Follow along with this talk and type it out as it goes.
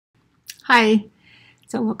Hi,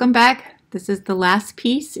 so welcome back. This is the last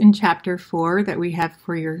piece in Chapter 4 that we have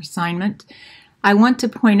for your assignment. I want to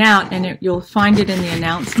point out, and you'll find it in the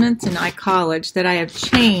announcements in iCollege, that I have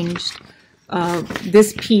changed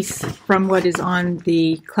this piece from what is on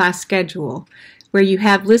the class schedule. Where you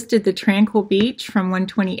have listed the Tranquil Beach from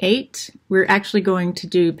 128, we're actually going to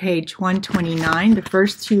do page 129, the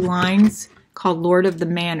first two lines called Lord of the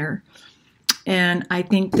Manor. And I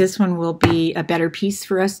think this one will be a better piece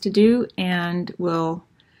for us to do and will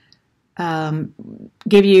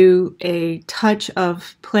give you a touch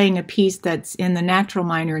of playing a piece that's in the natural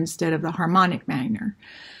minor instead of the harmonic minor.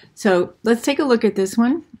 So let's take a look at this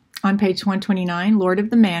one on page 129, Lord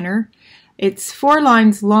of the Manor. It's 4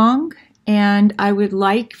 lines long, and I would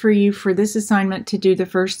like for you for this assignment to do the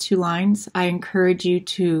first 2 lines. I encourage you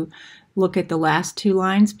to look at the last 2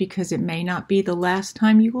 lines because it may not be the last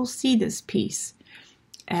time you will see this piece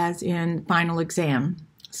as in final exam.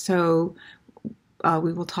 So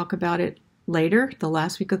we will talk about it later, the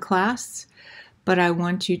last week of class, but I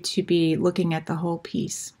want you to be looking at the whole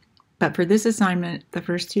piece. But for this assignment, the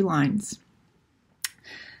first 2 lines.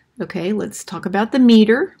 Okay, let's talk about the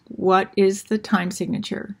meter. What is the time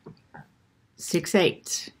signature?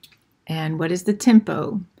 6/8. And what is the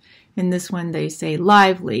tempo? In this one, they say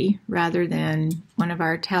lively rather than one of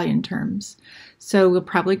our Italian terms. So we're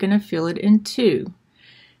probably going to fill it in 2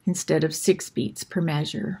 instead of 6 beats per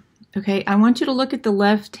measure. Okay, I want you to look at the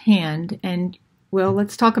left hand and, well,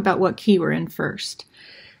 let's talk about what key we're in first.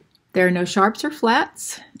 There are no sharps or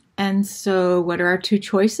flats, and so what are our 2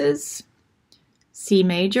 choices? C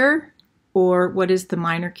major, or what is the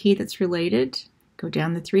minor key that's related? Go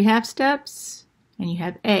down the 3 half steps, and you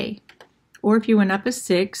have A. Or if you went up a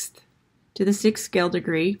 6th to the 6th scale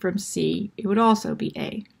degree from C, it would also be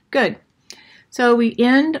A. Good. So we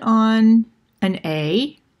end on an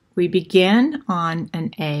A. We begin on an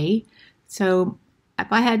A. So if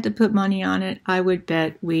I had to put money on it, I would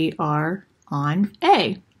bet we are on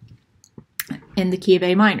A in the key of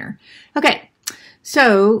A minor. Okay,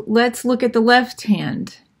 so let's look at the left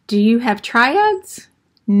hand. Do you have triads?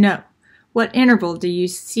 No. What interval do you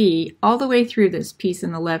see all the way through this piece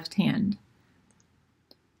in the left hand?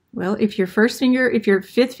 Well, if your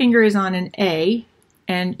 5th finger is on an A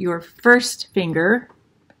and your first finger,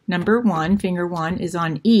 number 1, finger 1, is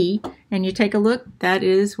on E, and you take a look, that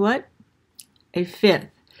is what? A 5th.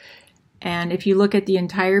 And if you look at the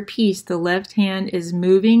entire piece, the left hand is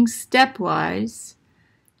moving stepwise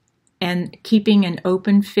and keeping an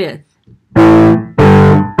open 5th.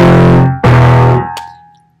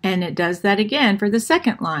 And it does that again for the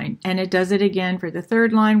 2nd line, and it does it again for the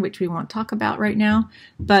 3rd line, which we won't talk about right now.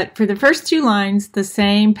 But for the first 2 lines, the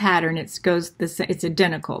same pattern. It's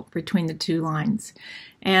identical between the 2 lines.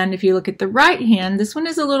 And if you look at the right hand, this one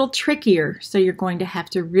is a little trickier, so you're going to have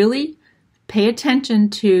to really pay attention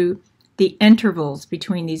to the intervals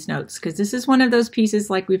between these notes, because this is one of those pieces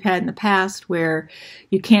like we've had in the past where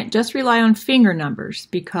you can't just rely on finger numbers,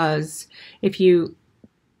 because if you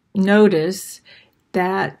notice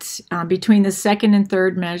that between the 2nd and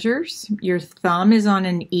 3rd measures, your thumb is on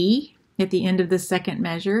an E at the end of the 2nd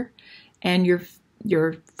measure, and your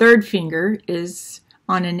 3rd finger is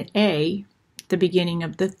on an A at the beginning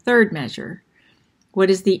of the 3rd measure. What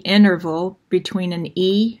is the interval between an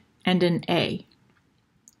E and an A?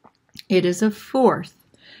 It is a 4th.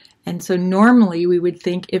 And so normally we would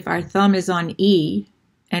think if our thumb is on E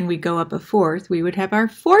and we go up a 4th, we would have our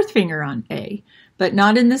 4th finger on A. But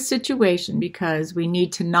not in this situation because we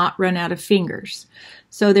need to not run out of fingers.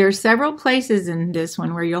 So there are several places in this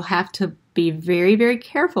one where you'll have to be very, very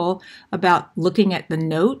careful about looking at the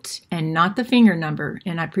note and not the finger number.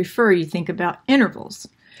 And I prefer you think about intervals.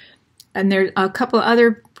 And there's a couple of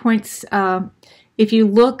other points. If you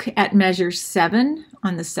look at measure 7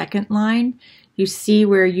 on the 2nd line, you see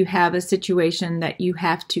where you have a situation that you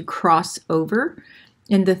have to cross over.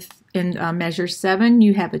 In measure 7,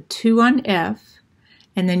 you have a 2 on F.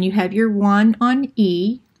 And then you have your 1 on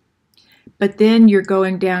E, but then you're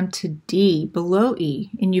going down to D below E,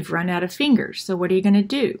 and you've run out of fingers. So what are you going to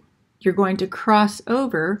do? You're going to cross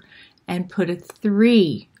over and put a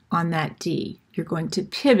 3 on that D. You're going to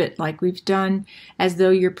pivot like we've done as though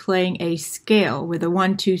you're playing a scale with a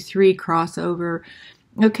 1, 2, 3 crossover.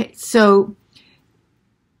 Okay, so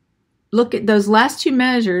look at those last 2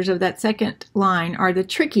 measures of that 2nd line are the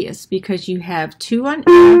trickiest because you have 2 on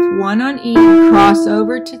F, 1 on E, cross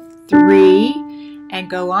over to 3, and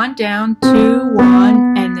go on down 2,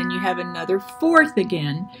 1, and then you have another 4th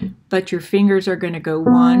again, but your fingers are going to go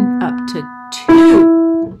 1 up to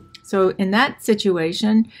 2. So in that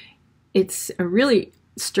situation, it's a really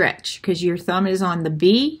stretch because your thumb is on the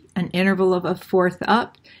B an interval of a fourth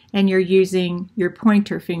up, and you're using your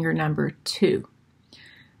pointer finger number 2.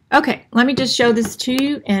 Okay, let me just show this to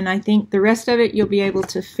you, and I think the rest of it you'll be able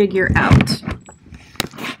to figure out.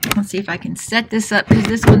 Let's see if I can set this up, because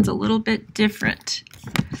this one's a little bit different.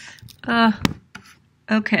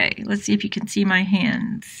 Okay, let's see if you can see my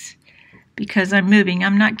hands, because I'm moving.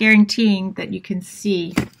 I'm not guaranteeing that you can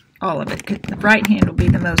see all of it, because the right hand will be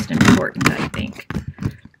the most important, I think.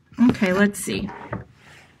 Okay, let's see.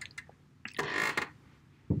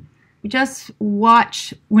 Just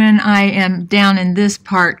watch when I am down in this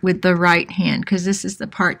part with the right hand, because this is the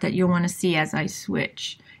part that you'll want to see as I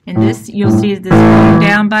switch. And this, you'll see this going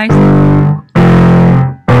down by.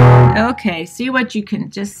 Okay, see what you can,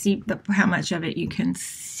 just see how much of it you can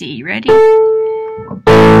see. Ready? Watch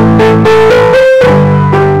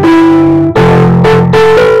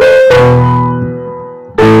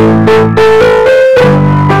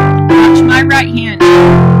my right hand.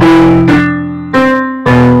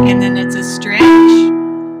 And then it's a stretch.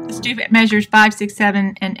 It measures 5, 6,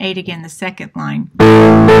 7, and 8 again, the second line.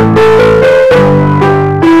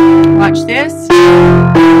 Watch this.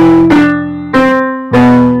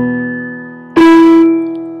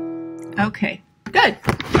 Okay, good.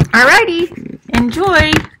 Alrighty,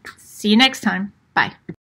 enjoy. See you next time. Bye.